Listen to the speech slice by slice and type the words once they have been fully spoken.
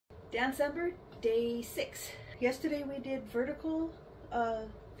Dancember, day 6. Yesterday we did vertical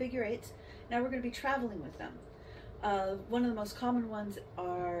figure eights. Now we're going to be traveling with them. One of the most common ones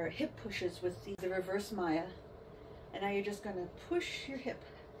are hip pushes with the reverse maya. And now you're just going to push your hip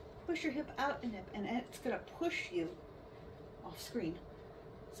out and hip, and it's going to push you off screen.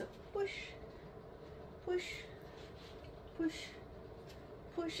 So push, push, push,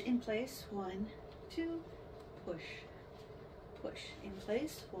 push in place, 1, 2, push, push in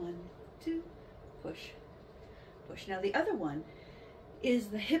place, 1, 2, push, push. Now the other one is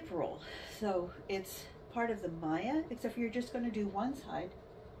the hip roll. So it's part of the maya, except for you're just going to do one side,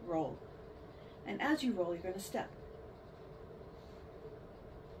 roll. And as you roll, you're going to step.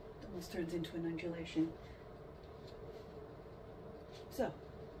 It almost turns into an undulation. So,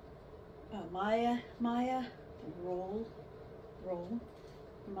 maya, maya, roll, roll,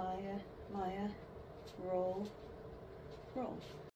 maya, maya, roll, roll.